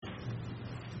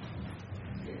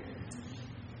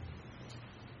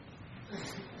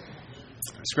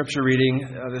Scripture reading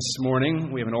this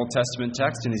morning, we have an Old Testament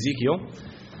text in Ezekiel,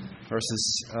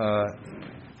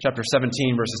 chapter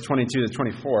 17, verses 22 to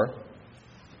 24.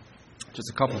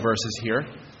 Just a couple verses here.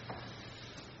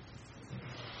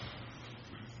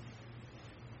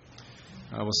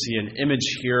 We'll see an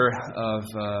image here of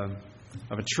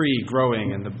a tree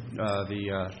growing and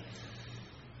the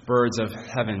birds of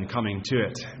heaven coming to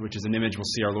it, which is an image we'll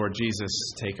see our Lord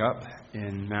Jesus take up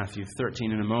in Matthew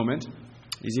 13 in a moment.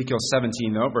 Ezekiel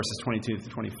 17, though, verses 22 to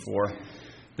 24.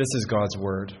 This is God's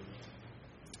word.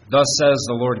 Thus says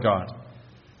the Lord God,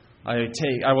 I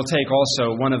will take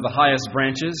also one of the highest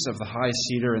branches of the high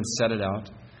cedar and set it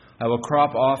out. I will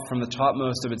crop off from the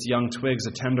topmost of its young twigs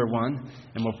a tender one,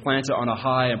 and will plant it on a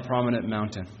high and prominent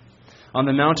mountain. On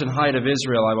the mountain height of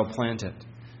Israel I will plant it,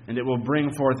 and it will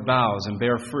bring forth boughs and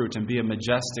bear fruit and be a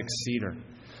majestic cedar.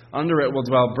 Under it will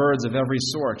dwell birds of every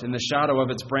sort. In the shadow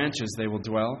of its branches they will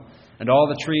dwell. And all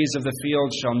the trees of the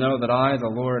field shall know that I, the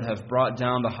Lord, have brought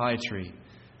down the high tree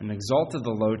and exalted the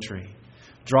low tree,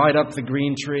 dried up the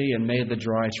green tree and made the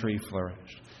dry tree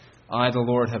flourish. I, the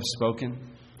Lord, have spoken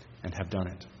and have done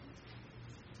it.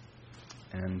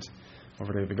 And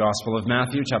over to the Gospel of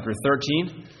Matthew, chapter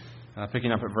 13,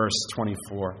 picking up at verse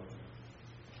 24.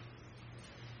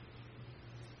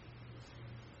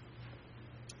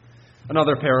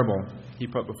 Another parable he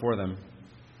put before them,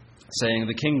 saying,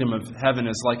 The kingdom of heaven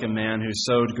is like a man who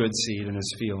sowed good seed in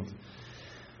his field.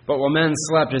 But while men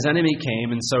slept, his enemy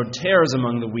came and sowed tares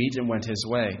among the wheat and went his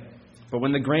way. But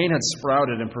when the grain had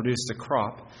sprouted and produced a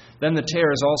crop, then the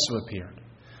tares also appeared.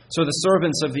 So the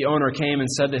servants of the owner came and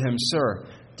said to him, Sir,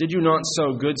 did you not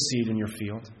sow good seed in your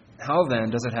field? How then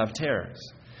does it have tares?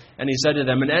 And he said to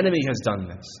them, An enemy has done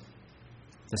this.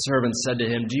 The servants said to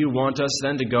him, Do you want us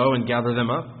then to go and gather them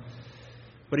up?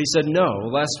 But he said, No,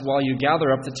 lest while you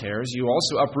gather up the tares, you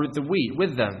also uproot the wheat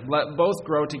with them. Let both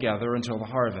grow together until the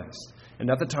harvest.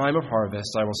 And at the time of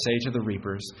harvest I will say to the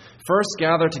reapers, First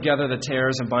gather together the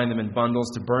tares and bind them in bundles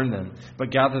to burn them,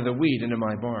 but gather the wheat into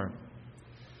my barn.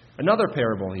 Another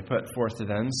parable he put forth to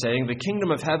them, saying, The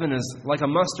kingdom of heaven is like a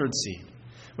mustard seed,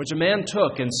 which a man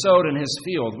took and sowed in his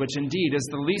field, which indeed is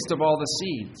the least of all the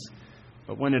seeds.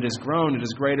 But when it is grown, it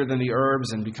is greater than the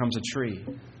herbs and becomes a tree,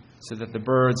 so that the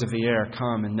birds of the air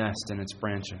come and nest in its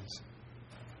branches.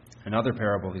 Another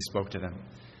parable he spoke to them.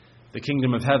 The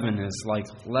kingdom of heaven is like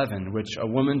leaven, which a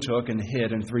woman took and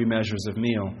hid in 3 measures of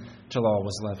meal, till all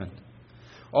was leavened.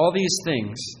 All these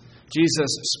things Jesus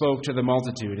spoke to the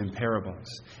multitude in parables.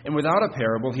 And without a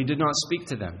parable he did not speak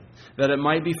to them, that it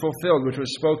might be fulfilled which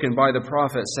was spoken by the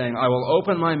prophet, saying, I will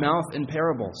open my mouth in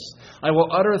parables. I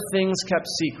will utter things kept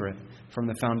secret from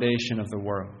the foundation of the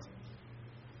world.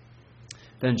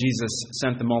 Then Jesus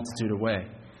sent the multitude away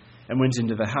and went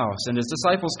into the house, and his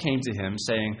disciples came to him,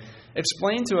 saying,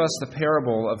 Explain to us the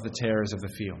parable of the tares of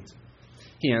the field.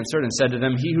 He answered and said to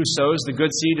them, He who sows the good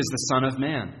seed is the Son of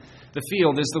Man. The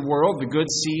field is the world, the good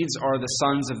seeds are the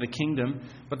sons of the kingdom,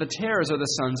 but the tares are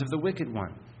the sons of the wicked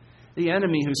one. The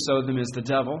enemy who sowed them is the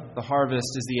devil, the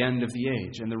harvest is the end of the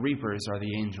age, and the reapers are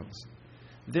the angels.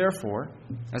 Therefore,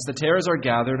 as the tares are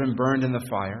gathered and burned in the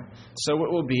fire, so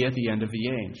it will be at the end of the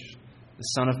age.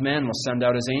 The Son of Man will send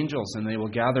out his angels, and they will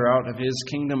gather out of his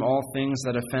kingdom all things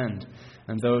that offend,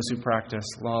 and those who practice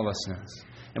lawlessness,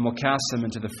 and will cast them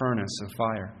into the furnace of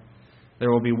fire. There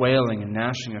will be wailing and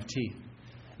gnashing of teeth.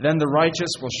 Then the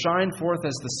righteous will shine forth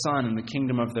as the sun in the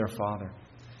kingdom of their Father.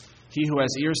 He who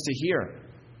has ears to hear,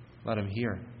 let him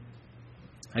hear.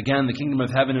 Again, the kingdom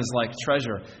of heaven is like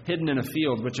treasure hidden in a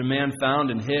field, which a man found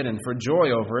and hid, and for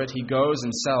joy over it he goes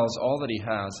and sells all that he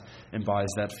has and buys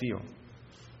that field.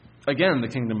 Again, the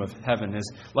kingdom of heaven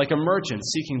is like a merchant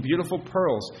seeking beautiful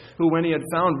pearls, who, when he had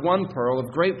found one pearl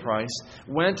of great price,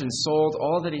 went and sold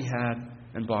all that he had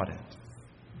and bought it.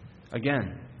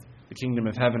 Again, the kingdom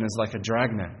of heaven is like a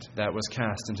dragnet that was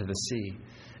cast into the sea,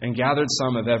 and gathered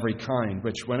some of every kind,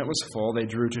 which, when it was full, they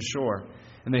drew to shore.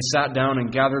 And they sat down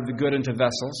and gathered the good into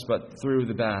vessels, but threw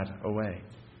the bad away.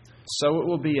 So it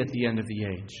will be at the end of the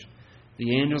age.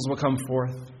 The angels will come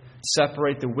forth,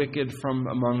 separate the wicked from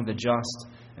among the just,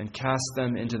 and cast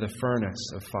them into the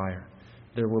furnace of fire.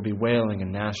 There will be wailing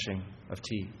and gnashing of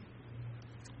teeth.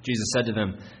 Jesus said to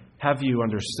them, Have you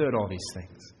understood all these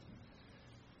things?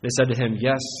 They said to him,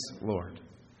 Yes, Lord.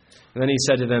 And then he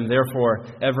said to them, Therefore,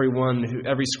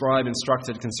 every scribe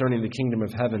instructed concerning the kingdom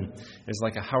of heaven is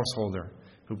like a householder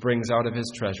who brings out of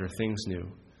his treasure things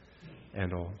new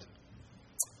and old.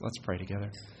 Let's pray together.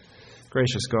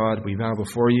 Gracious God, we bow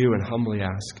before you and humbly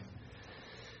ask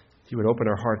you would open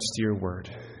our hearts to your word.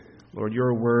 Lord,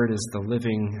 your word is the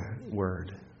living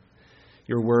word.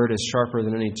 Your word is sharper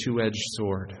than any two-edged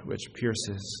sword, which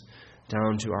pierces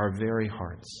down to our very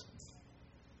hearts.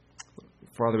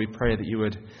 Father, we pray that you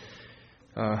would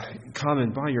come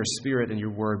and by your Spirit and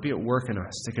your word be at work in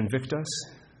us to convict us,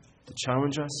 to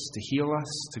challenge us, to heal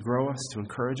us, to grow us, to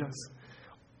encourage us.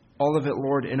 All of it,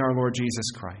 Lord, in our Lord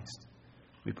Jesus Christ.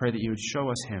 We pray that you would show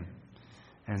us him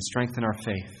and strengthen our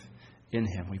faith in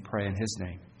him. We pray in his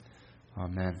name.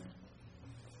 Amen.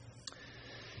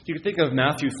 You can think of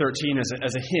Matthew 13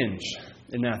 as a hinge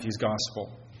in Matthew's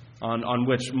gospel on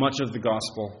which much of the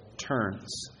gospel turns.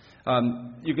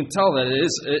 You can tell that it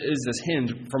is this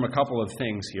hinge from a couple of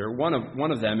things here. One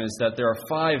of them is that there are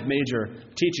 5 major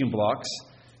teaching blocks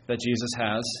that Jesus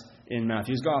has in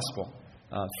Matthew's gospel.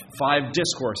 5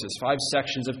 discourses, 5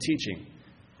 sections of teaching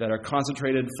that are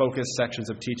concentrated, focused sections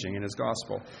of teaching in his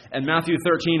gospel. And Matthew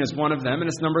 13 is one of them, and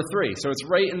it's number 3. So it's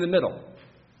right in the middle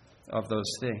of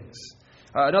those things.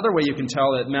 Another way you can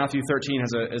tell that Matthew 13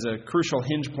 is a crucial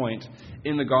hinge point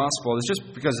in the gospel is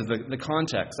just because of the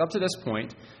context. Up to this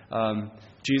point,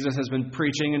 Jesus has been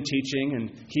preaching and teaching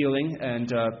and healing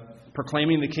and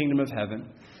proclaiming the kingdom of heaven.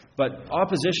 But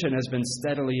opposition has been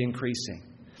steadily increasing.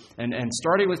 And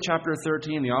starting with chapter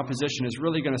 13, the opposition is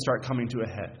really going to start coming to a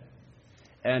head.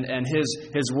 And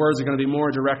his words are going to be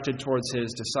more directed towards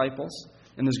his disciples.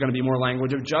 And there's going to be more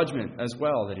language of judgment as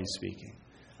well that he's speaking,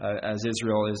 as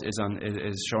Israel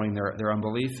is showing their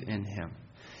unbelief in him.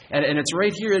 And it's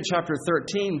right here in chapter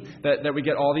 13 that we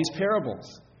get all these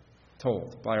parables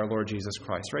told by our Lord Jesus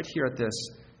Christ, right here at this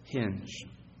hinge.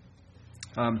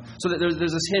 So there's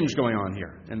this hinge going on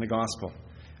here in the gospel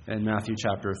in Matthew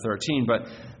chapter 13, but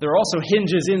there are also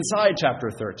hinges inside chapter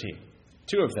 13,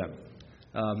 2 of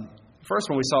them. First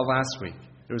one we saw last week.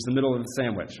 It was the middle of the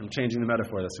sandwich. I'm changing the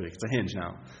metaphor this week. It's a hinge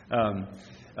now.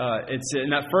 It's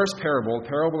in that first parable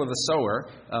of the sower.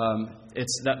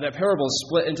 It's that parable is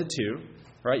split into 2,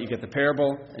 right? You get the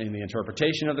parable and the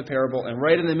interpretation of the parable, and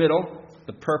right in the middle,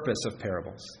 the purpose of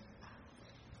parables,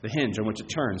 the hinge on which it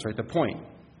turns, right? The point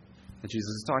that Jesus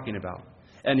is talking about.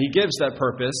 And he gives that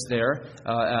purpose there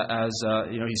as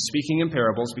he's speaking in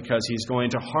parables because he's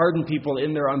going to harden people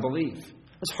in their unbelief.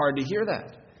 It's hard to hear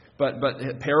that. But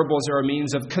parables are a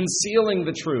means of concealing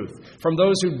the truth from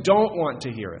those who don't want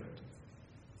to hear it.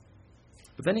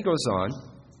 But then he goes on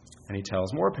and he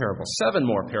tells more parables, 7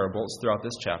 more parables throughout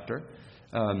this chapter.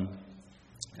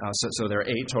 So there are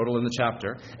 8 total in the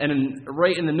chapter. And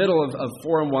right in the middle of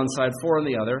 4 on one side, 4 on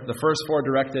the other, the first 4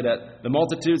 directed at the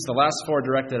multitudes, the last 4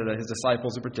 directed at his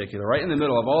disciples in particular. Right in the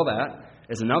middle of all that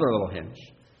is another little hinge,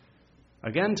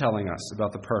 again telling us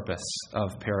about the purpose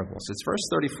of parables. It's verse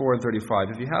 34 and 35.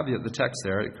 If you have the text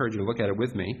there, I encourage you to look at it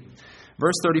with me.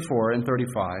 Verse 34 and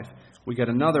 35, we get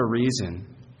another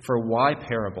reason for why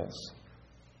parables.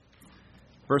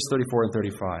 Verse 34 and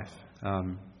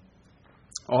 35.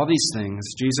 All these things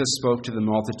Jesus spoke to the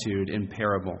multitude in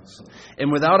parables.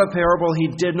 And without a parable he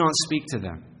did not speak to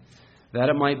them, that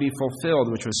it might be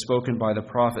fulfilled which was spoken by the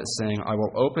prophet, saying, I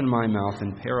will open my mouth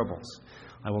in parables.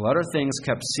 I will utter things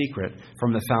kept secret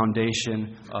from the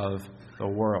foundation of the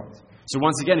world. So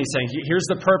once again, he's saying, here's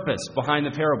the purpose behind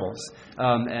the parables.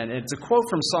 And it's a quote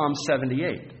from Psalm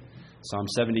 78. Psalm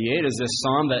 78 is this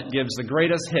psalm that gives the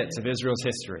greatest hits of Israel's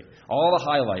history. All the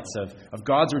highlights of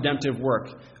God's redemptive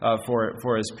work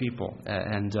for his people.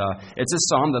 And it's a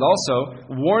psalm that also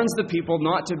warns the people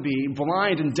not to be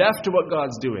blind and deaf to what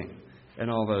God's doing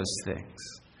and all those things.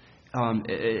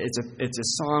 It's a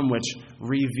psalm which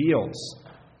reveals,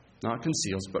 not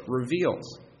conceals, but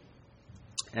reveals.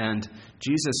 And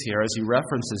Jesus here, as he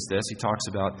references this, he talks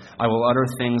about, I will utter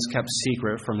things kept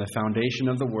secret from the foundation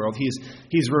of the world.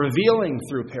 He's revealing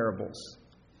through parables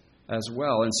as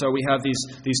well. And so we have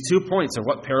these 2 points of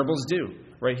what parables do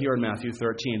right here in Matthew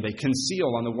 13. They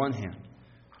conceal, on the one hand,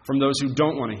 from those who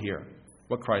don't want to hear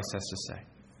what Christ has to say.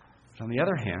 But on the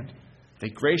other hand, they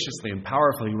graciously and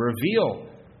powerfully reveal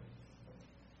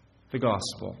the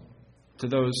gospel to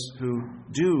those who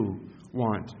do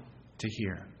want to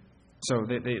hear. So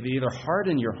they either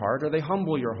harden your heart or they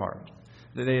humble your heart.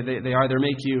 They either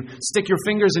make you stick your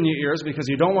fingers in your ears because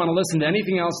you don't want to listen to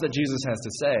anything else that Jesus has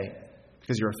to say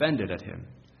because you're offended at him.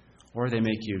 Or they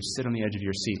make you sit on the edge of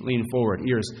your seat, lean forward,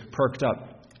 ears perked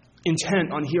up,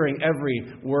 intent on hearing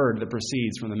every word that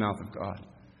proceeds from the mouth of God.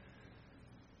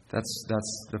 That's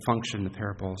the function the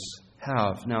parables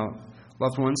have. Now,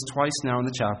 loved ones, twice now in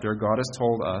the chapter, God has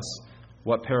told us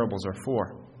what parables are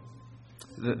for.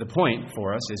 The point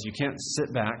for us is you can't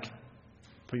sit back,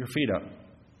 put your feet up,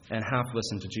 and half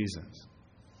listen to Jesus.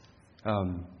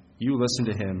 You listen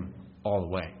to him all the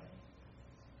way.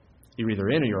 You're either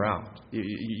in or you're out.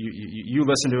 You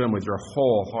listen to him with your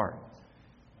whole heart.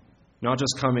 Not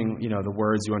just coming, the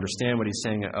words, you understand what he's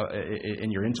saying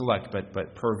in your intellect,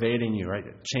 but pervading you, right?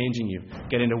 Changing you,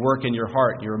 getting to work in your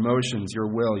heart, your emotions, your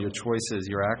will, your choices,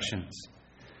 your actions.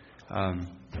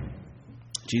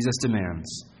 Jesus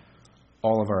demands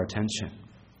all of our attention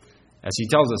as he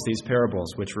tells us these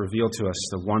parables, which reveal to us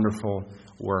the wonderful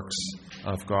works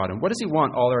of God. And what does he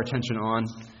want all our attention on?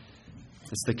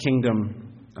 It's the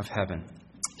kingdom of heaven.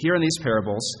 Here in these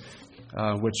parables,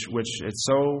 which it's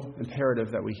so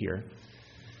imperative that we hear,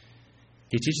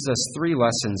 he teaches us 3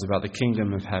 lessons about the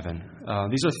kingdom of heaven.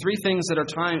 These are 3 things that at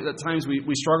times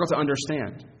we struggle to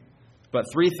understand, but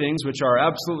 3 things which are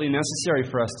absolutely necessary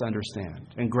for us to understand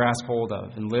and grasp hold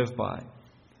of and live by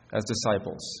as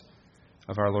disciples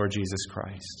of our Lord Jesus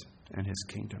Christ and his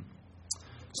kingdom.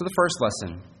 So the first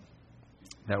lesson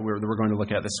that we're going to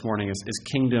look at this morning is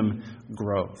kingdom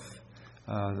growth.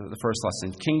 The first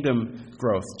lesson, kingdom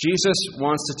growth. Jesus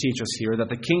wants to teach us here that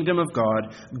the kingdom of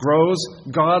God grows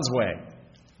God's way,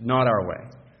 not our way.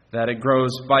 That it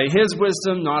grows by his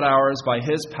wisdom, not ours, by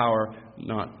his power,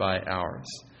 not by ours.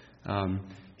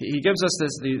 He gives us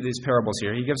these parables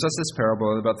here. He gives us this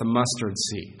parable about the mustard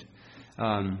seed.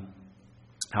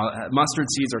 How mustard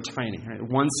seeds are tiny, right?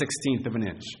 1/16 of an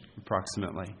inch,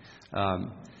 approximately.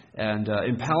 And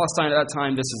in Palestine at that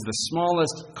time, this is the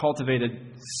smallest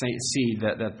cultivated seed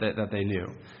that they knew.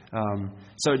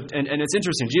 So it's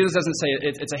interesting. Jesus doesn't say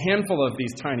it's a handful of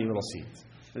these tiny little seeds.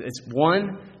 It's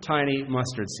one tiny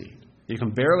mustard seed. You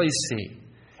can barely see.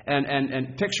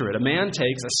 And picture it. A man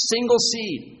takes a single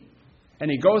seed, and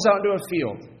he goes out into a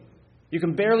field. You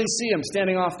can barely see him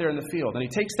standing off there in the field. And he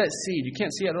takes that seed. You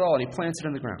can't see it at all, and he plants it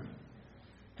in the ground.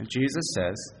 And Jesus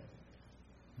says,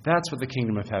 that's what the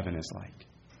kingdom of heaven is like.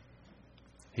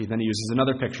 He then uses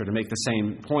another picture to make the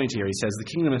same point here. He says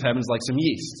the kingdom of heaven is like some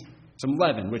yeast, some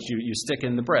leaven, which you stick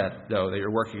in the bread dough that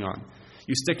you're working on.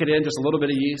 You stick it in, just a little bit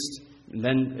of yeast, and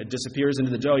then it disappears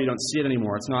into the dough. You don't see it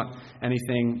anymore. It's not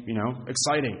anything,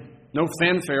 exciting. No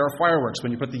fanfare or fireworks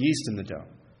when you put the yeast in the dough.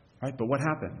 Right? But what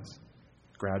happens?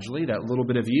 Gradually, that little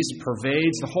bit of yeast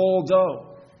pervades the whole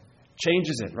dough,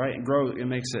 changes it, right? And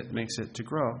it makes it to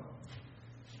grow.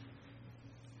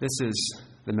 This is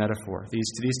the metaphor.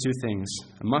 These 2 things,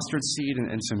 a mustard seed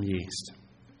and some yeast.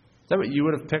 Is that what you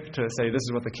would have picked to say this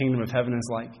is what the kingdom of heaven is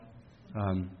like?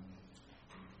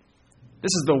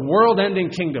 This is the world-ending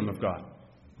kingdom of God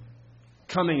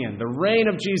coming in. The reign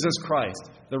of Jesus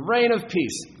Christ. The reign of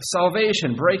peace.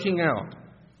 Salvation breaking out.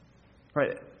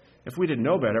 Right? If we didn't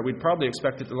know better, we'd probably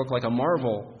expect it to look like a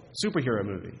Marvel superhero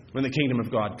movie when the kingdom of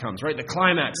God comes. Right? The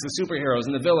climax, the superheroes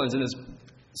and the villains and this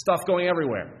stuff going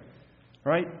everywhere.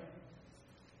 Right?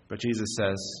 But Jesus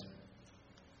says,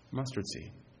 mustard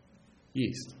seed,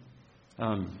 yeast.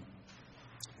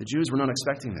 The Jews were not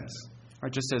expecting this,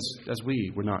 right? Just as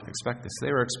we would not expect this.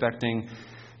 They were expecting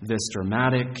this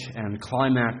dramatic and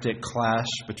climactic clash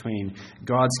between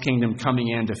God's kingdom coming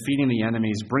in, defeating the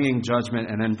enemies, bringing judgment,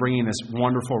 and then bringing this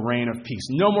wonderful reign of peace.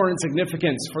 No more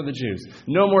insignificance for the Jews.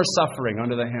 No more suffering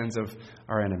under the hands of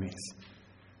our enemies.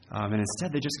 And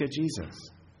instead, they just get Jesus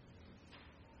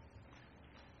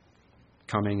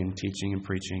coming and teaching and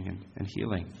preaching and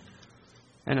healing.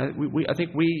 And I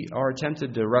think we are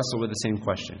tempted to wrestle with the same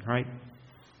question, right?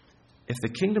 If the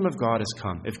kingdom of God has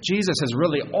come, if Jesus has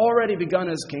really already begun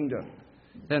his kingdom,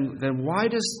 then why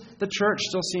does the church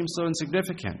still seem so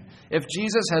insignificant? If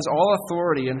Jesus has all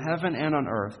authority in heaven and on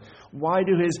earth, why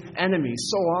do his enemies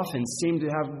so often seem to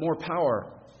have more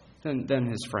power than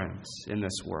his friends in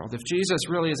this world? If Jesus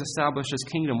really has established his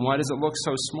kingdom, why does it look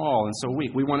so small and so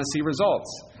weak? We want to see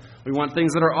results. We want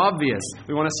things that are obvious.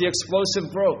 We want to see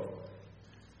explosive growth,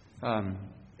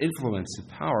 influence, and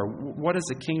power. What is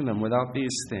a kingdom without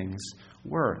these things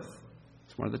worth?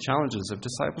 It's one of the challenges of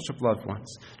discipleship, loved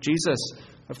ones. Jesus,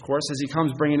 of course, as he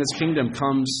comes bringing his kingdom,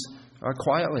 comes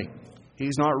quietly.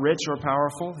 He's not rich or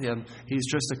powerful. He's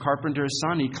just a carpenter's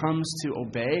son. He comes to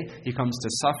obey. He comes to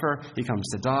suffer. He comes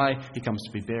to die. He comes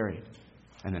to be buried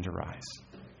and then to rise.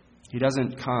 He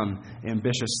doesn't come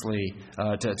ambitiously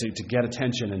to get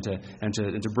attention and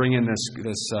to bring in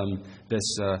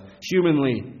this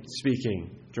humanly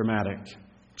speaking dramatic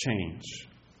change.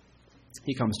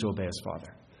 He comes to obey his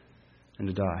Father and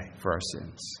to die for our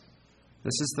sins.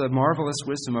 This is the marvelous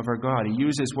wisdom of our God. He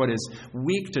uses what is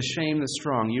weak to shame the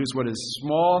strong. He uses what is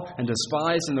small and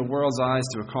despised in the world's eyes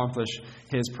to accomplish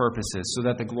his purposes, so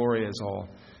that the glory is all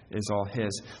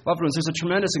his. Loved ones, there's a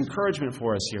tremendous encouragement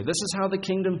for us here. This is how the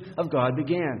kingdom of God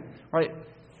began, right?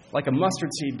 Like a mustard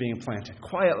seed being planted,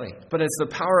 quietly. But it's the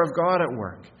power of God at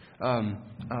work.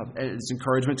 It's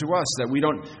encouragement to us that we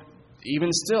don't, even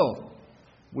still,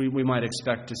 we might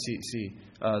expect to see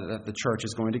that the church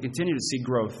is going to continue to see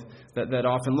growth that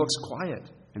often looks quiet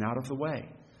and out of the way.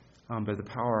 But the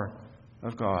power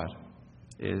of God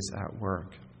is at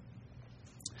work.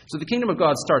 So the kingdom of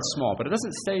God starts small, but it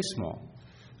doesn't stay small.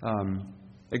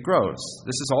 It grows.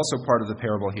 This is also part of the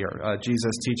parable here.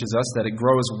 Jesus teaches us that it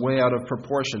grows way out of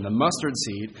proportion. The mustard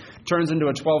seed turns into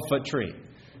a 12-foot tree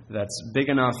that's big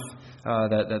enough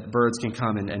that birds can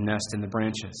come and nest in the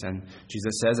branches. And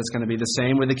Jesus says it's going to be the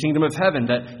same with the kingdom of heaven,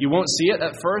 that you won't see it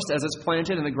at first as it's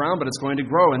planted in the ground, but it's going to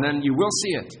grow, and then you will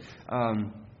see it.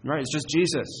 Right? It's just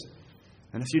Jesus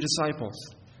and a few disciples,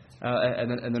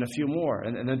 and then a few more,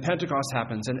 and then Pentecost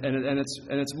happens, and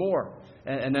it's more,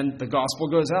 and then the gospel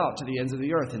goes out to the ends of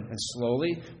the earth, and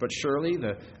slowly but surely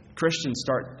the Christians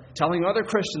start telling other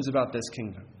Christians about this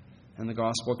kingdom, and the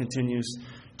gospel continues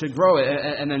to grow,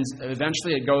 and then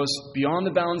eventually it goes beyond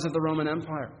the bounds of the Roman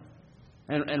Empire,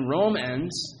 and Rome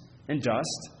ends in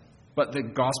dust, but the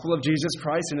gospel of Jesus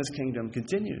Christ and His kingdom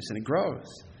continues, and it grows.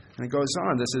 And it goes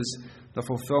on. This is the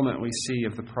fulfillment we see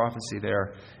of the prophecy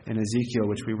there in Ezekiel,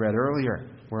 which we read earlier,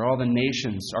 where all the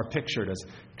nations are pictured as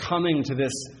coming to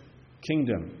this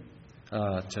kingdom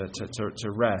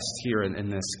to rest here in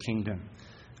this kingdom.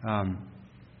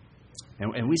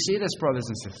 And we see this, brothers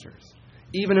and sisters.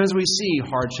 Even as we see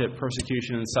hardship,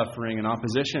 persecution, and suffering and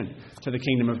opposition to the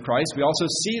kingdom of Christ, we also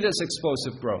see this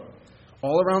explosive growth.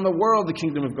 All around the world, the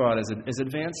kingdom of God is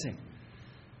advancing,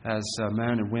 as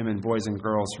men and women, boys and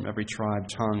girls from every tribe,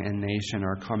 tongue, and nation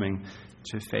are coming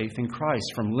to faith in Christ.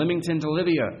 From Lymington to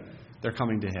Libya, they're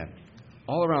coming to Him.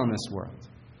 All around this world.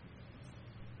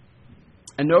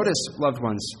 And notice, loved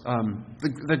ones,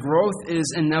 the growth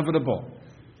is inevitable.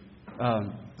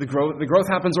 The growth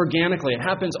happens organically. It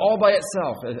happens all by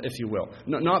itself, if you will.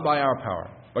 Not by our power,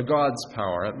 but God's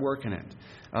power at work in it.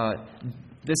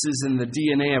 This is in the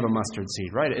DNA of a mustard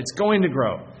seed, right? It's going to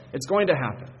grow. It's going to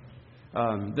happen.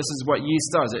 This is what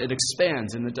yeast does. It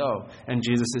expands in the dough. And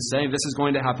Jesus is saying this is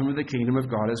going to happen with the kingdom of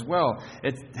God as well.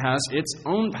 It has its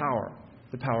own power.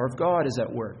 The power of God is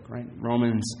at work, right?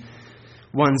 Romans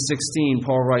 1:16,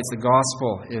 Paul writes, the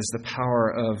gospel is the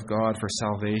power of God for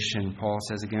salvation. Paul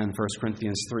says again, 1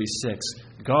 Corinthians 3:6,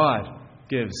 God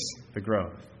gives the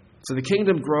growth. So the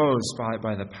kingdom grows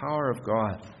by the power of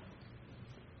God.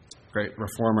 Great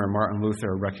reformer Martin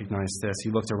Luther recognized this.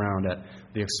 He looked around at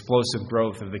the explosive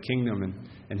growth of the kingdom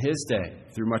in his day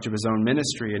through much of his own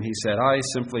ministry, and he said, I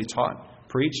simply taught,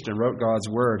 preached, and wrote God's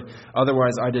word.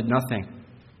 Otherwise, I did nothing.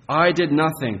 I did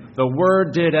nothing. The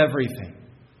word did everything.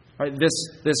 Right?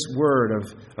 This word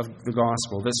of the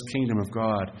gospel, this kingdom of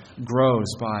God,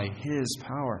 grows by His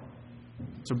power.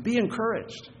 So be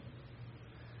encouraged.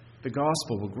 The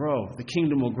gospel will grow. The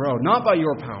kingdom will grow, not by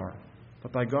your power,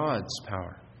 but by God's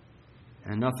power.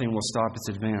 And nothing will stop its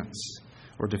advance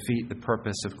or defeat the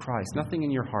purpose of Christ. Nothing in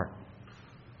your heart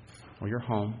or your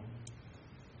home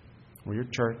or your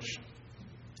church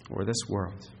or this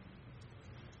world.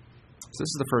 So this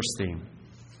is the first theme.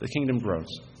 The kingdom grows.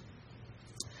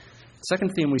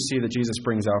 Second theme we see that Jesus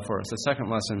brings out for us, the second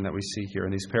lesson that we see here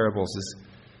in these parables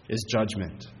is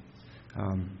judgment.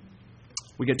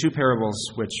 We get two parables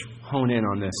which hone in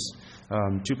on this.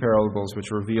 Two parables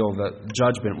which reveal that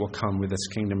judgment will come with this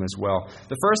kingdom as well.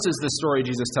 The first is the story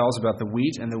Jesus tells about the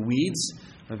wheat and the weeds,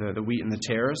 or the wheat and the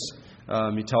tares.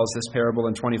 He tells this parable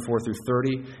in 24 through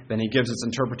 30. Then he gives its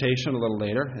interpretation a little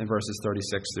later in verses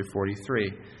 36 through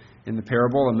 43. In the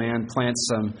parable, a man plants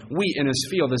some wheat in his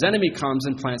field. His enemy comes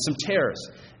and plants some tares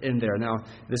in there. Now,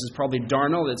 this is probably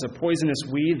darnel. It's a poisonous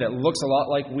weed that looks a lot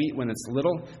like wheat when it's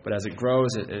little, but as it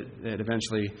grows, it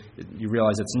eventually, you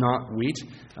realize it's not wheat.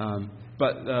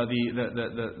 But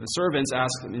the servants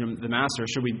ask the master,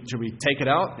 should we take it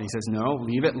out? And he says, no,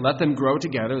 leave it. Let them grow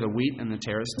together, the wheat and the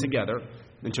tares together,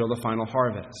 until the final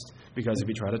harvest. Because if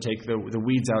you try to take the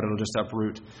weeds out, it'll just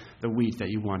uproot the wheat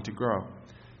that you want to grow.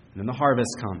 And then the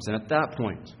harvest comes, and at that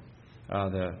point,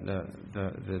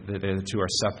 the two are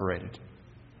separated.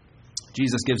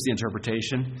 Jesus gives the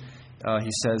interpretation.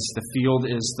 He says the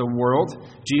field is the world.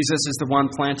 Jesus is the one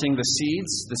planting the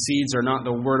seeds. The seeds are not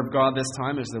the word of God this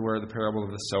time, as they were the parable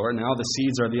of the sower. Now the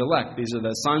seeds are the elect. These are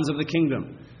the sons of the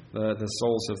kingdom, the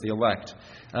souls of the elect.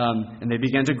 And they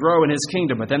begin to grow in His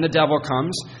kingdom. But then the devil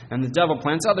comes, and the devil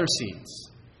plants other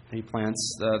seeds. He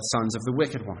plants the sons of the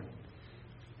wicked one.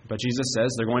 But Jesus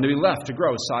says they're going to be left to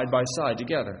grow side by side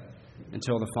together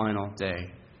until the final day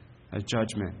of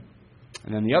judgment.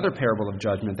 And then the other parable of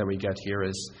judgment that we get here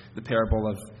is the parable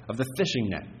of the fishing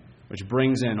net, which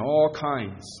brings in all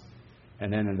kinds,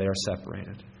 and then they are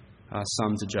separated,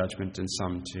 some to judgment and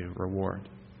some to reward.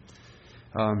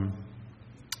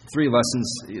 Three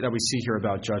lessons that we see here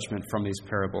about judgment from these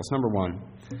parables. Number one,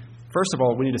 first of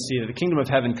all, we need to see that the kingdom of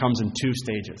heaven comes in two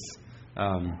stages.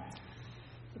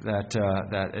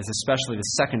 That is especially the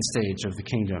second stage of the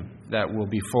kingdom that will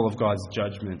be full of God's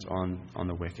judgment on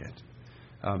the wicked.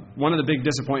 One of the big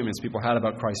disappointments people had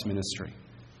about Christ's ministry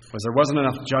was there wasn't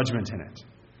enough judgment in it.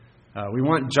 We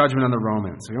want judgment on the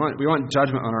Romans. We want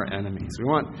judgment on our enemies. We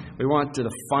want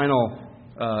the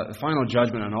final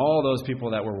judgment on all those people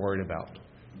that we're worried about.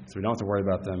 So we don't have to worry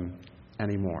about them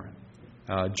anymore.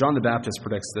 John the Baptist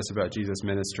predicts this about Jesus'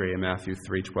 ministry in Matthew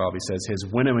 3:12. He says, "His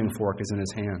winnowing fork is in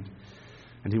his hand,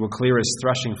 and he will clear his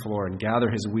threshing floor and gather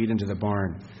his wheat into the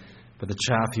barn, but the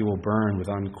chaff he will burn with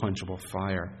unquenchable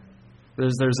fire."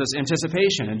 There's this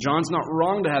anticipation, and John's not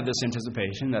wrong to have this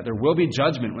anticipation that there will be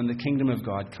judgment when the kingdom of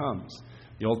God comes.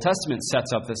 The Old Testament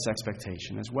sets up this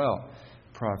expectation as well.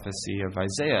 Prophecy of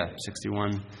Isaiah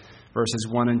 61, verses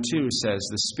 1 and 2 says,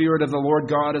 "The Spirit of the Lord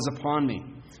God is upon me,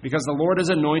 because the Lord has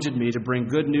anointed me to bring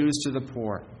good news to the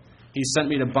poor. He sent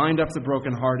me to bind up the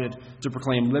brokenhearted, to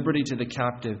proclaim liberty to the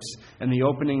captives, and the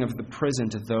opening of the prison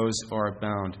to those who are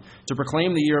bound, to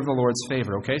proclaim the year of the Lord's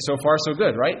favor." Okay, so far so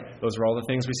good, right? Those are all the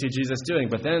things we see Jesus doing.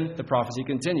 But then the prophecy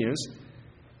continues,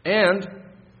 "And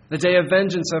the day of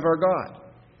vengeance of our God."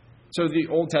 So the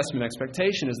Old Testament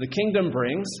expectation is the kingdom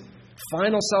brings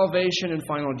final salvation and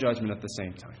final judgment at the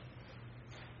same time.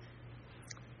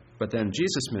 But then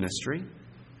Jesus' ministry,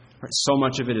 so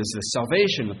much of it is the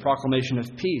salvation, the proclamation of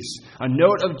peace, a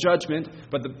note of judgment,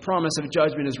 but the promise of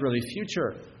judgment is really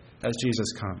future as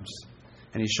Jesus comes.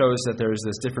 And he shows that there is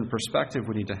this different perspective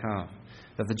we need to have,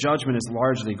 that the judgment is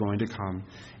largely going to come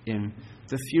in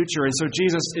the future. And so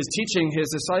Jesus is teaching his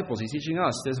disciples, he's teaching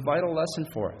us this vital lesson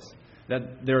for us,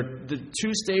 that there are the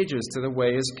two stages to the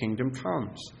way his kingdom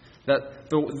comes. That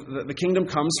the kingdom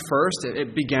comes first,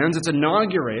 it begins, it's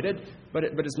inaugurated, but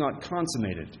it's not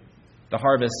consummated. The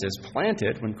harvest is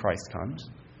planted when Christ comes,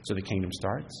 so the kingdom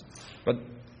starts. But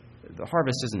the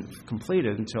harvest isn't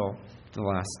completed until the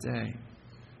last day.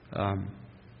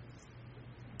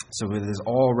 So it is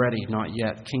already not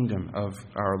yet kingdom of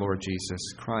our Lord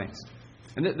Jesus Christ.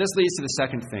 And this leads to the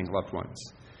second thing, loved ones,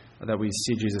 that we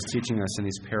see Jesus teaching us in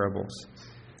these parables.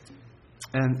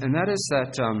 And that is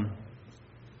that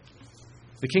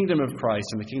the kingdom of Christ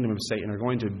and the kingdom of Satan are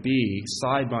going to be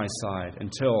side by side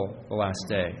until the last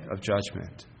day of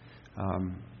judgment.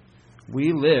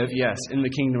 We live, yes, in the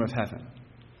kingdom of heaven,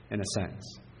 in a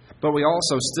sense. But we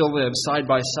also still live side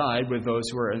by side with those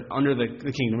who are under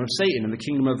the kingdom of Satan and the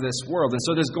kingdom of this world. And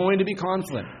so there's going to be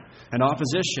conflict and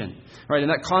opposition, right? And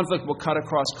that conflict will cut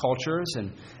across cultures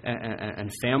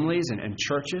and families and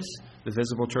churches, the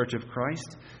visible church of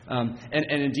Christ. And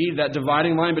indeed, that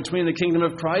dividing line between the kingdom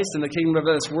of Christ and the kingdom of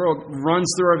this world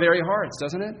runs through our very hearts,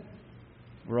 doesn't it?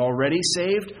 We're already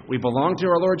saved. We belong to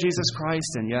our Lord Jesus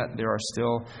Christ, and yet there are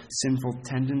still sinful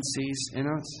tendencies in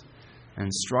us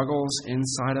and struggles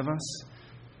inside of us.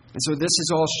 And so this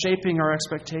is all shaping our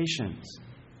expectations.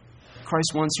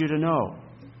 Christ wants you to know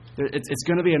it's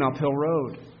going to be an uphill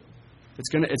road.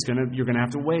 You're going to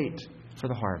have to wait for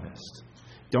the harvest.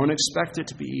 Don't expect it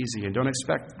to be easy, and don't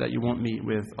expect that you won't meet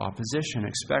with opposition.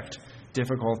 Expect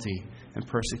difficulty and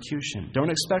persecution. Don't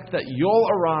expect that you'll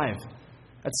arrive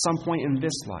at some point in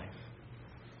this life,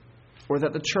 or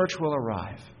that the church will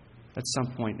arrive at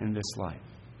some point in this life.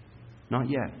 Not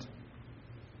yet.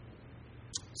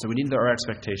 So we need our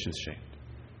expectations shaped.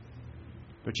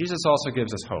 But Jesus also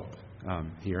gives us hope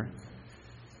here,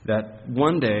 that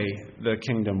one day the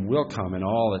kingdom will come in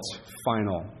all its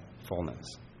final fullness.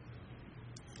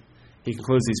 He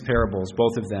concludes these parables,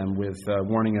 both of them, with a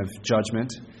warning of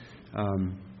judgment,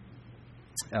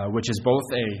 which is both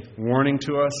a warning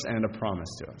to us and a promise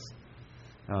to us.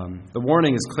 The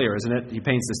warning is clear, isn't it? He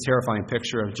paints this terrifying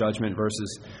picture of judgment,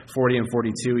 verses 40 and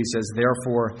 42. He says,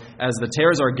 "Therefore, as the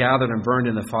tares are gathered and burned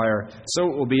in the fire,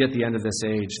 so it will be at the end of this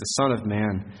age. The Son of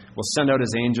Man will send out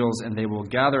his angels, and they will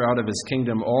gather out of his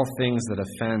kingdom all things that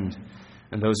offend,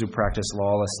 and those who practice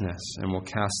lawlessness, and will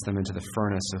cast them into the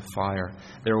furnace of fire.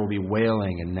 There will be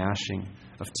wailing and gnashing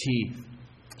of teeth."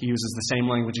 He uses the same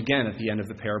language again at the end of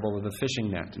the parable of the fishing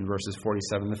net in verses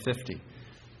 47 to 50.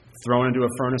 Thrown into a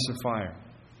furnace of fire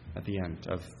at the end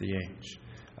of the age.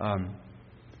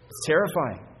 It's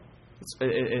terrifying.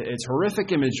 It's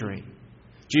horrific imagery.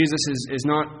 Jesus is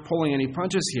not pulling any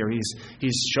punches here.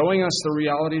 He's showing us the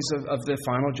realities of the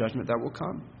final judgment that will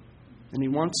come. And he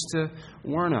wants to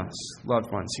warn us,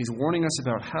 loved ones. He's warning us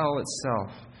about hell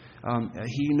itself.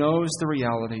 He knows the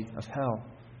reality of hell.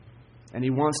 And he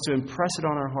wants to impress it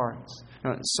on our hearts.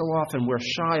 Now, so often we're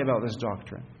shy about this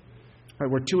doctrine. Right?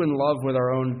 We're too in love with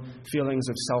our own feelings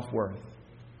of self-worth.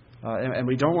 And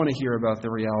we don't want to hear about the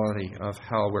reality of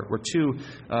hell. We're too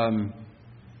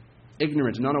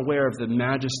ignorant and unaware of the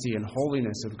majesty and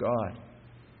holiness of God.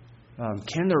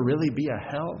 Can there really be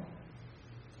a hell?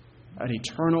 An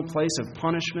eternal place of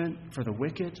punishment for the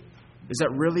wicked? Is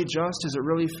that really just? Is it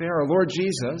really fair? Our Lord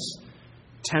Jesus,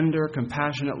 tender,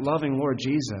 compassionate, loving Lord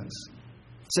Jesus,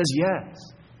 says yes.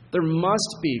 There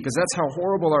must be, because that's how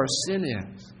horrible our sin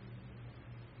is.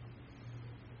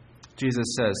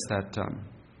 Jesus says that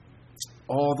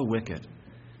all the wicked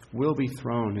will be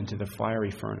thrown into the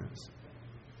fiery furnace.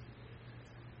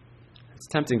 It's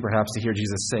tempting perhaps to hear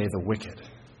Jesus say the wicked.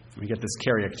 We get this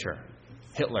caricature.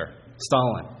 Hitler,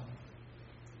 Stalin.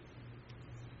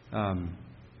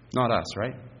 Not us,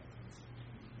 right?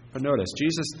 But notice,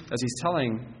 Jesus, as he's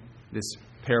telling this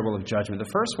parable of judgment,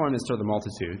 the first one is to the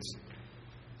multitudes.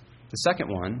 The second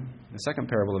one, the second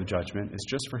parable of judgment, is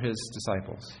just for his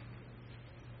disciples.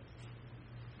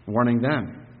 Warning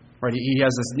them. Right? He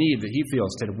has this need that he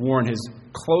feels to warn his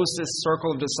closest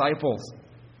circle of disciples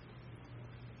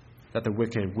that the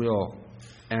wicked will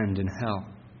end in hell.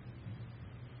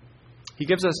 He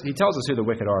tells us who the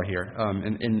wicked are here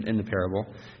in the parable.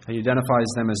 He identifies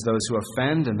them as those who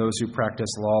offend and those who practice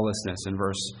lawlessness in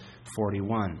verse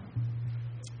 41.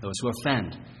 Those who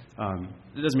offend.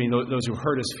 It doesn't mean those who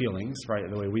hurt his feelings, right,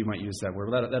 the way we might use that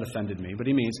word. That offended me. But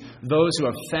he means those who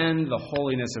offend the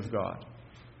holiness of God.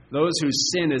 Those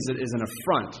whose sin is an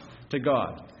affront to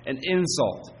God, an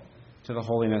insult to the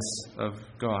holiness of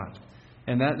God.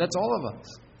 And that's all of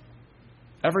us.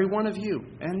 Every one of you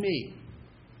and me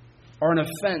are an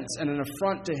offense and an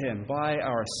affront to him by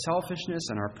our selfishness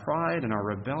and our pride and our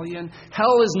rebellion.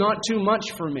 Hell is not too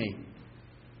much for me,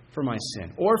 for my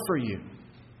sin, or for you.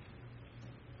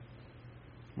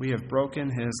 We have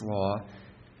broken his law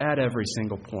at every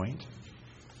single point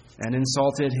and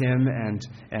insulted him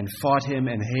and fought him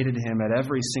and hated him at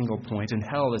every single point, and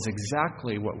hell is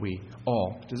exactly what we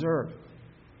all deserve.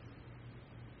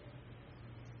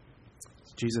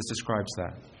 Jesus describes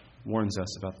that, warns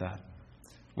us about that.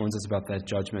 Warns us about that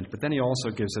judgment. But then he also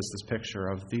gives us this picture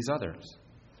of these others,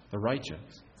 the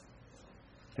righteous.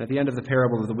 And at the end of the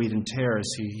parable of the wheat and tares,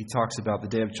 he talks about the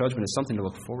day of judgment as something to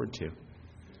look forward to.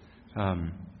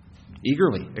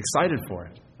 Eagerly, excited for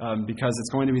it. Because it's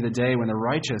going to be the day when the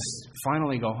righteous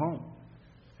finally go home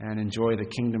and enjoy the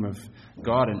kingdom of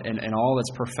God and all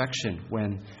its perfection.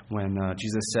 When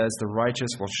Jesus says the righteous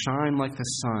will shine like the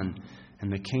sun in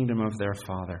the kingdom of their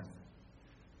Father.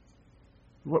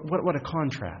 What a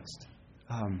contrast.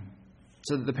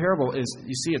 So the parable is,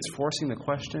 you see, it's forcing the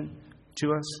question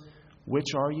to us,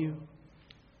 which are you?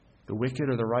 The wicked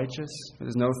or the righteous?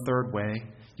 There's no third way.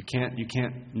 You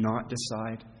can't not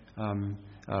decide.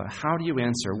 How do you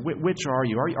answer? Which are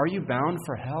you? Are you bound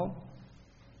for hell?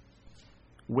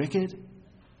 Wicked?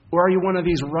 Or are you one of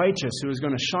these righteous who is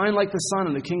going to shine like the sun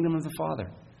in the kingdom of the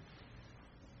Father?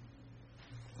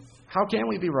 How can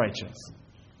we be righteous?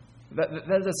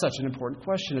 That's such an important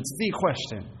question. It's the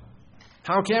question.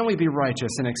 How can we be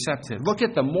righteous and accepted? Look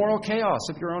at the moral chaos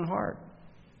of your own heart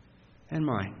and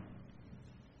mine.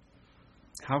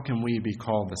 How can we be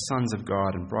called the sons of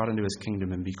God and brought into his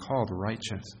kingdom and be called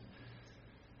righteous?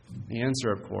 The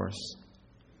answer, of course,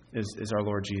 is our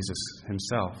Lord Jesus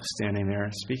himself standing there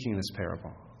speaking this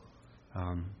parable.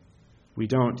 We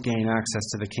don't gain access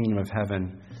to the kingdom of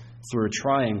heaven through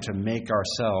trying to make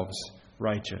ourselves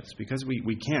righteous, because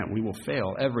we can't. We will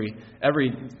fail. Every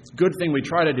good thing we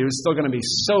try to do is still going to be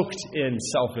soaked in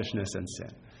selfishness and sin.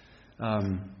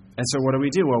 And so what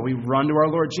do? Well, we run to our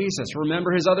Lord Jesus.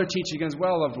 Remember his other teaching as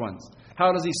well, loved ones.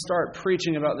 How does he start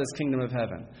preaching about this kingdom of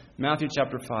heaven? Matthew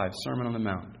chapter 5, Sermon on the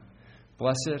Mount.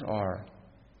 Blessed are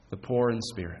the poor in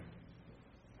spirit.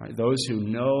 Right? Those who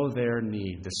know their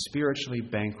need, the spiritually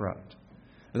bankrupt.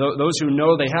 Those who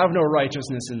know they have no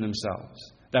righteousness in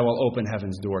themselves that will open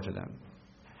heaven's door to them.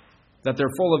 That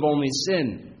they're full of only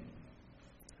sin.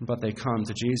 But they come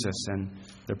to Jesus and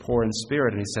they're poor in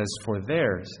spirit. And he says, for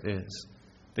theirs is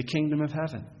the kingdom of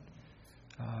heaven.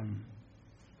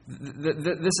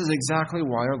 This is exactly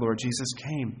why our Lord Jesus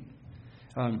came.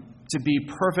 To be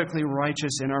perfectly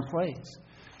righteous in our place.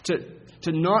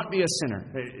 To not be a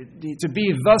sinner. To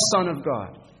be the Son of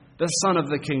God. The Son of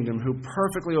the kingdom who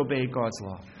perfectly obeyed God's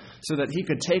law. So that he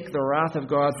could take the wrath of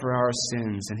God for our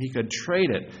sins and he could trade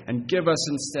it and give us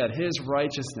instead his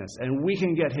righteousness, and we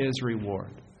can get his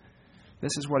reward.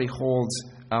 This is what he holds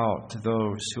out to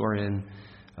those who are in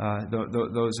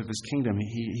those of his kingdom.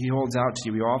 He holds out to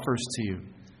you, he offers to you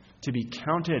to be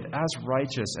counted as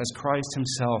righteous as Christ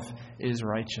himself is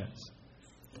righteous.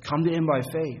 Come to him by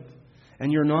faith,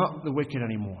 and you're not the wicked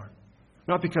anymore.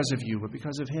 Not because of you, but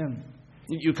because of Him.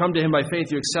 You come to Him by faith.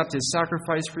 You accept His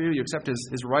sacrifice for you. You accept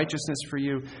His righteousness for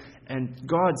you. And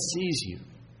God sees you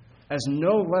as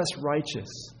no less righteous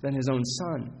than His own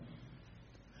Son.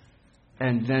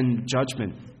 And then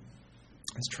judgment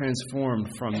is transformed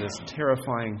from this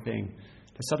terrifying thing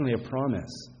to suddenly a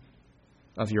promise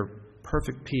of your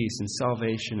perfect peace and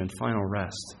salvation and final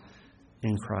rest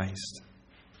in Christ,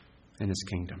 in His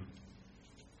kingdom.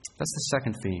 That's the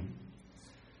second theme.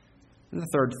 And the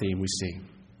third theme we see.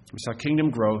 We saw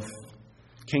kingdom growth,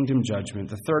 kingdom judgment.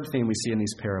 The third theme we see in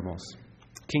these parables,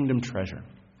 kingdom treasure.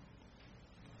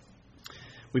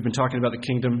 We've been talking about the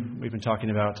kingdom. We've been talking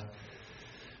about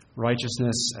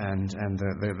righteousness and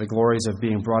the glories of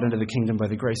being brought into the kingdom by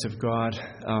the grace of God.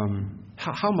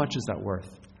 How much is that worth?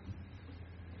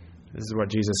 This is what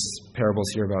Jesus' parables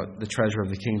here about the treasure of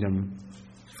the kingdom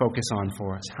focus on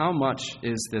for us. How much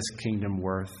is this kingdom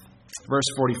worth? Verse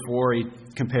 44, he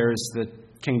compares the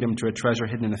kingdom to a treasure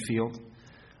hidden in a field.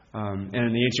 And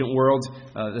in the ancient world,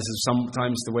 this is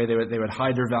sometimes the way they would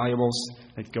hide their valuables.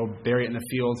 They'd go bury it in a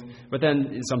field. But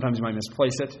then sometimes you might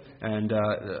misplace it, and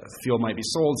the field might be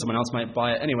sold. Someone else might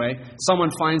buy it. Anyway, someone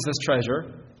finds this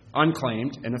treasure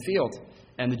unclaimed in a field.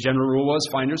 And the general rule was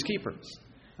finders keepers.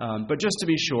 But just to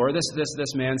be sure,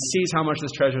 this man sees how much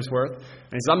this treasure is worth,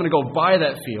 and he says, I'm going to go buy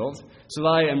that field so that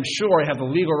I am sure I have the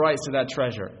legal rights to that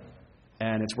treasure.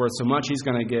 And it's worth so much, he's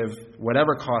going to give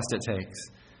whatever cost it takes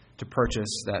to purchase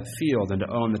that field and to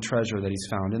own the treasure that he's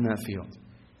found in that field.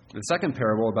 The second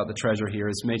parable about the treasure here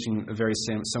is making a very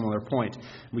similar point.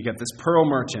 We get this pearl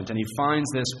merchant, and he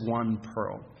finds this one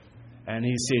pearl. And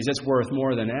he sees it's worth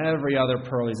more than every other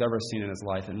pearl he's ever seen in his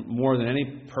life, and more than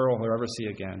any pearl he'll ever see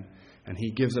again. And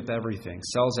he gives up everything,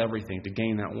 sells everything to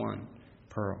gain that one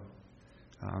pearl.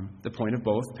 The point of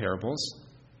both parables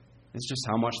is just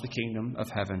how much the kingdom of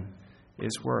heaven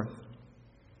is worth.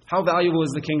 How valuable is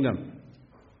the kingdom?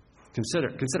 Consider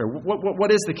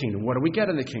what is the kingdom? What do we get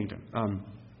in the kingdom?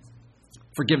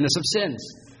 Forgiveness of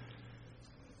sins.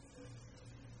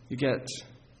 You get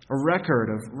a record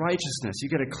of righteousness. You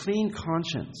get a clean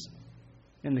conscience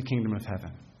in the kingdom of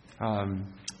heaven.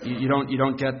 You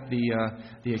don't get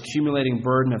the accumulating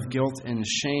burden of guilt and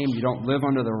shame. You don't live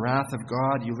under the wrath of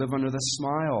God. You live under the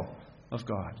smile of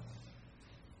God.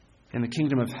 In the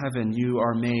kingdom of heaven, you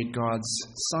are made God's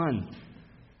son,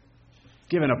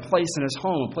 given a place in His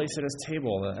home, a place at His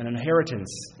table, an inheritance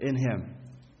in Him,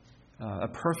 a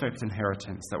perfect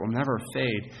inheritance that will never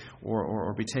fade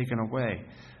or be taken away.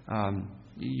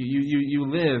 You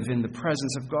live in the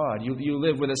presence of God. You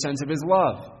live with a sense of His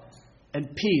love and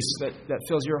peace that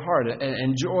fills your heart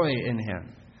and joy in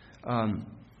Him.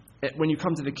 When you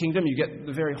come to the kingdom, you get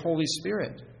the very Holy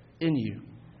Spirit in you.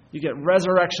 You get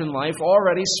resurrection life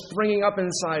already springing up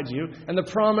inside you, and the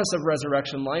promise of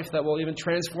resurrection life that will even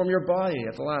transform your body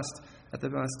at the last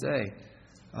day.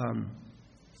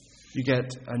 You get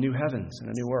a new heavens and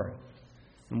a new earth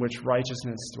in which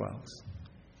righteousness dwells.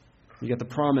 You get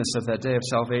the promise of that day of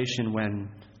salvation when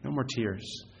no more tears,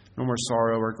 no more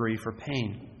sorrow or grief or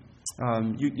pain.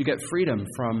 You get freedom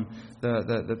from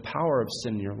the power of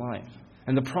sin in your life,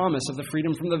 and the promise of the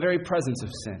freedom from the very presence of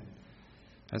sin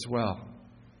as well.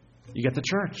 You get the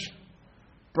church,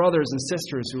 brothers and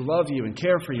sisters who love you and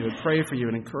care for you and pray for you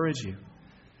and encourage you.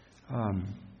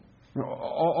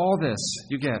 All this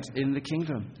you get in the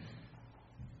kingdom.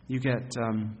 You get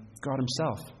God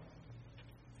Himself,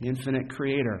 the infinite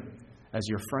Creator, as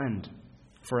your friend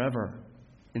forever,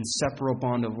 inseparable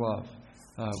bond of love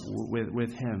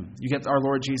with Him. You get our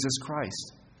Lord Jesus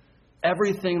Christ.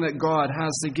 Everything that God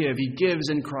has to give, He gives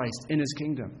in Christ, in His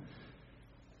kingdom.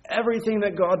 Everything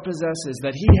that God possesses,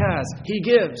 that He has, He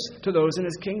gives to those in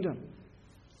His kingdom.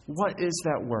 What is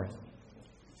that worth?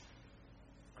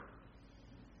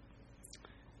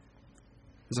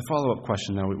 There's a follow-up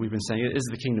question, though. We've been saying, is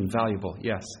the kingdom valuable?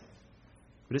 Yes.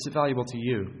 But is it valuable to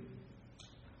you?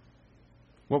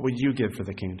 What would you give for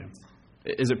the kingdom?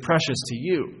 Is it precious to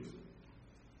you?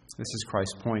 This is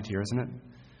Christ's point here, isn't it?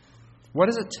 What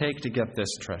does it take to get this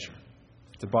treasure?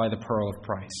 To buy the pearl of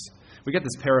price? We get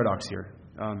this paradox here.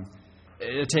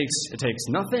 It takes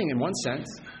nothing in one sense,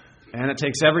 and it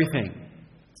takes everything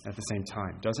at the same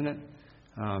time, doesn't it?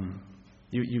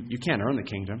 You can't earn the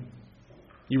kingdom.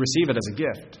 You receive it as a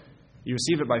gift. You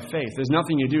receive it by faith. There's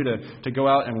nothing you do to go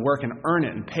out and work and earn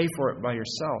it and pay for it by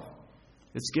yourself.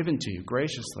 It's given to you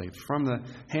graciously from the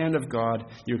hand of God.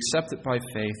 You accept it by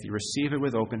faith. You receive it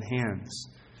with open hands.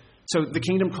 So the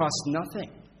kingdom costs nothing.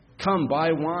 Come,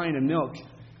 buy wine and milk.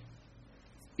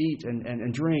 Eat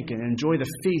and drink and enjoy the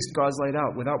feast God's laid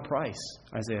out without price,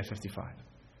 Isaiah 55.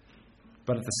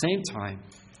 But at the same time,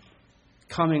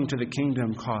 coming to the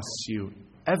kingdom costs you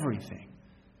everything.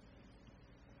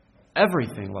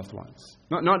 Everything, loved ones.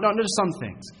 Not just some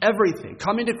things. Everything.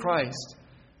 Coming to Christ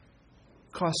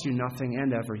costs you nothing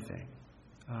and everything.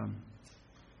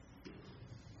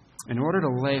 In order to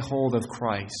lay hold of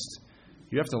Christ,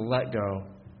 you have to let go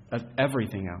of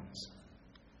everything else.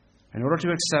 In order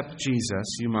to accept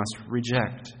Jesus, you must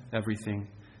reject everything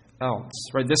else.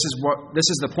 Right? This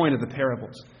is the point of the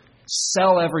parables.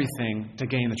 Sell everything to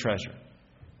gain the treasure,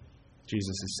 Jesus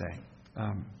is saying.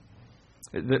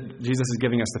 Jesus is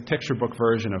giving us the picture book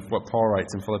version of what Paul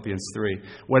writes in Philippians 3.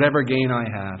 Whatever gain I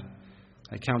had,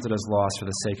 I counted as loss for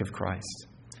the sake of Christ.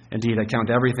 Indeed, I count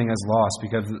everything as loss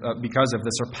because of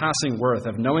the surpassing worth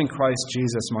of knowing Christ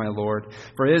Jesus my Lord.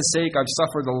 For His sake I've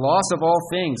suffered the loss of all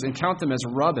things and count them as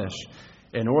rubbish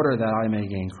in order that I may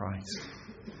gain Christ.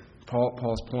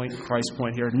 Paul's point, Christ's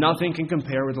point here, nothing can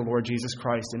compare with the Lord Jesus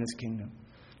Christ in His kingdom.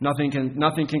 Nothing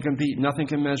can compete. Nothing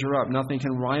can measure up. Nothing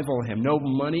can rival Him. No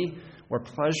money or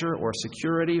pleasure or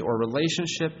security or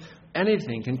relationship,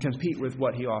 anything can compete with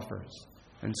what He offers.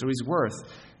 And so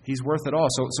He's worth it all.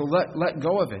 So let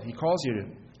go of it. He calls you to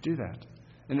do that.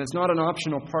 And it's not an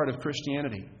optional part of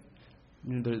Christianity.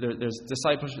 There's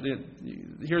discipleship.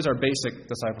 Here's our basic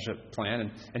discipleship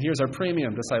plan, and here's our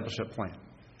premium discipleship plan.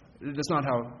 That's not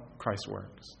how Christ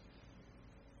works.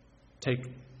 Take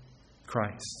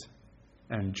Christ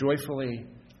and joyfully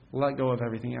let go of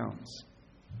everything else.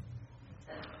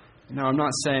 Now, I'm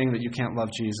not saying that you can't love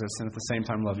Jesus and at the same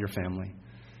time love your family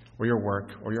or your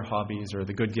work or your hobbies or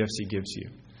the good gifts He gives you.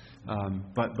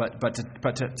 But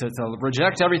to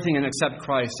reject everything and accept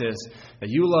Christ is that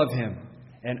you love Him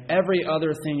and every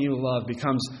other thing you love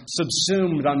becomes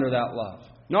subsumed under that love.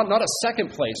 Not a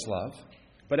second place love,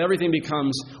 but everything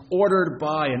becomes ordered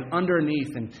by and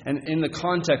underneath and in the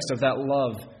context of that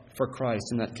love for Christ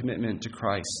and that commitment to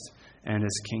Christ and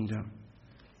His kingdom.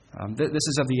 This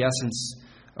is of the essence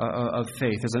of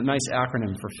faith. There's a nice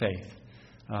acronym for faith.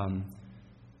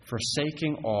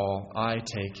 Forsaking all, I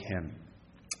take Him.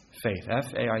 Faith,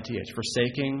 F-A-I-T-H.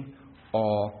 Forsaking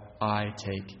all, I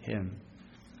take Him.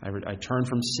 I turn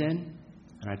from sin,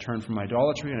 and I turn from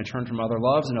idolatry, and I turn from other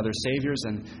loves and other saviors,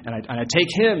 and I take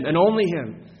Him and only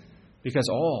Him, because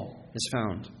all is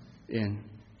found in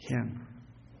Him.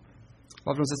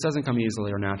 Loved ones, this doesn't come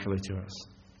easily or naturally to us.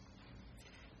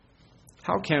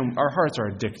 Our hearts are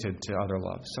addicted to other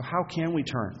loves, so how can we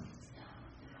turn?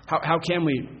 How can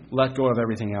we let go of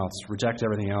everything else, reject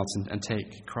everything else, and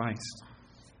take Christ?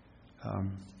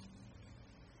 I'm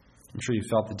sure you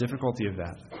felt the difficulty of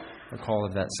that, the call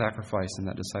of that sacrifice and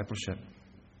that discipleship.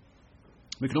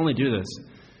 We can only do this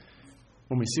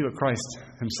when we see what Christ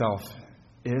Himself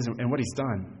is and what He's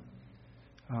done.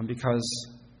 Because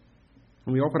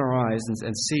when we open our eyes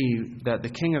and see that the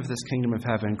King of this kingdom of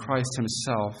heaven, Christ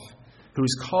Himself,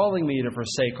 who's calling me to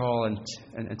forsake all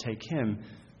and take Him,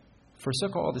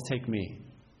 forsook all to take me.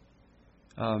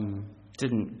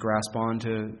 Didn't grasp on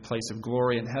to a place of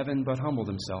glory in heaven, but humbled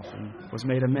Himself and was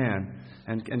made a man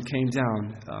and came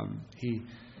down. He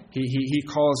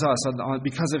calls us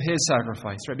because of His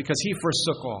sacrifice, right? Because He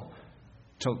forsook all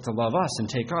to love us and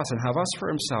take us and have us for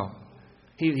Himself.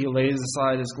 He lays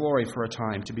aside His glory for a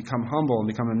time to become humble and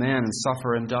become a man and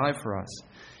suffer and die for us.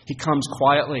 He comes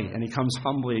quietly and He comes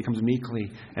humbly, He comes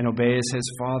meekly and obeys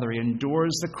His Father. He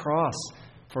endures the cross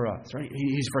for us, right?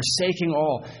 He's forsaking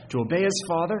all to obey His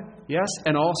Father, yes,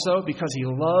 and also because He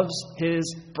loves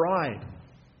His bride.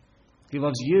 He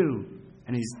loves you,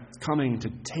 and He's coming to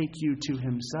take you to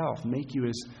Himself, make you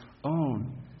His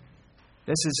own.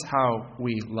 This is how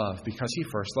we love, because He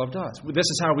first loved us. This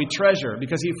is how we treasure,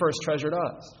 because He first treasured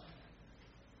us.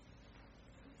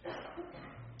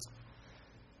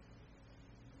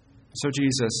 So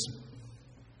Jesus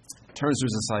turns to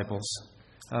His disciples.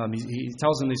 He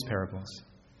tells them these parables.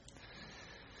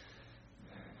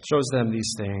 Shows them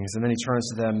these things, and then He turns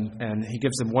to them and He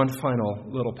gives them one final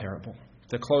little parable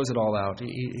to close it all out.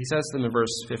 He says to them in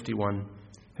verse 51,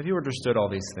 have you understood all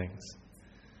these things?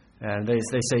 And they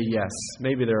say yes.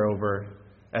 Maybe they're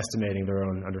overestimating their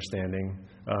own understanding,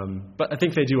 but I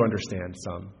think they do understand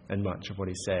some and much of what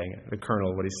He's saying, the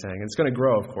kernel of what He's saying. And it's going to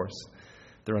grow, of course.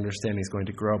 Their understanding is going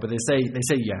to grow, but they say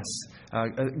yes.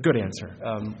 Good answer.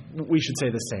 We should say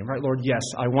the same, right, Lord? Yes,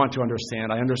 I want to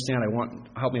understand. I understand.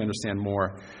 Help me understand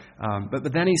more.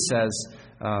 But then He says,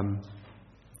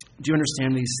 do you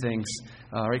understand these things?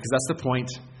 Right, because that's the point.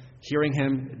 Hearing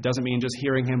Him doesn't mean just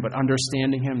hearing Him, but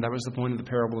understanding Him. That was the point of the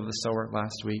parable of the sower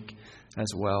last week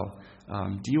as well.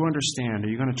 Do you understand? Are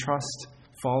you going to trust,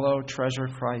 follow, treasure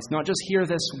Christ? Not just hear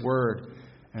this word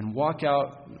and walk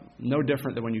out no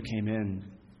different than when you came in,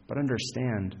 but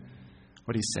understand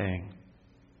what He's saying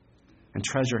and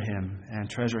treasure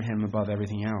Him above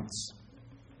everything else.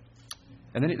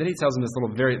 And then he tells them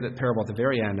that parable at the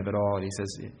very end of it all. And he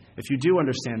says, if you do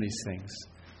understand these things,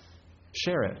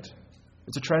 share it.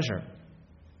 It's a treasure.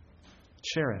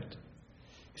 Share it.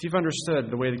 If you've understood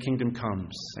the way the kingdom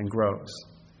comes and grows,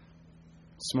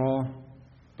 small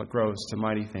but grows to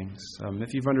mighty things.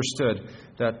 If you've understood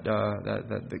that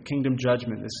the kingdom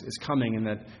judgment is coming, and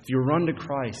that if you run to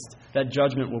Christ, that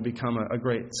judgment will become a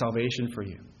great salvation for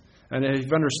you. And if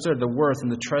you've understood the worth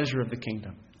and the treasure of the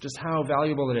kingdom, just how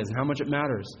valuable it is and how much it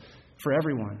matters for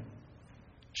everyone,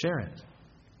 share it.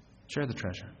 Share the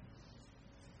treasure.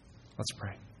 Let's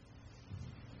pray.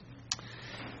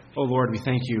 Oh Lord, we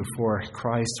thank you for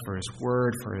Christ, for His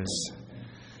Word, for His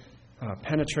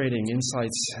penetrating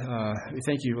insights. We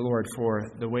thank you, Lord,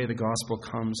 for the way the gospel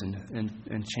comes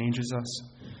and changes us.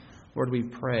 Lord, we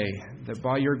pray that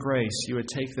by your grace you would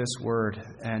take this word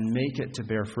and make it to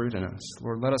bear fruit in us.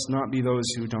 Lord, let us not be those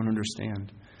who don't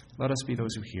understand. Let us be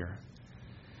those who hear.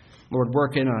 Lord,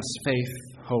 work in us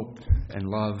faith, hope, and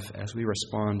love as we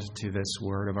respond to this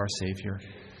word of our Savior.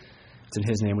 It's in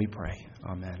His name we pray.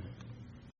 Amen.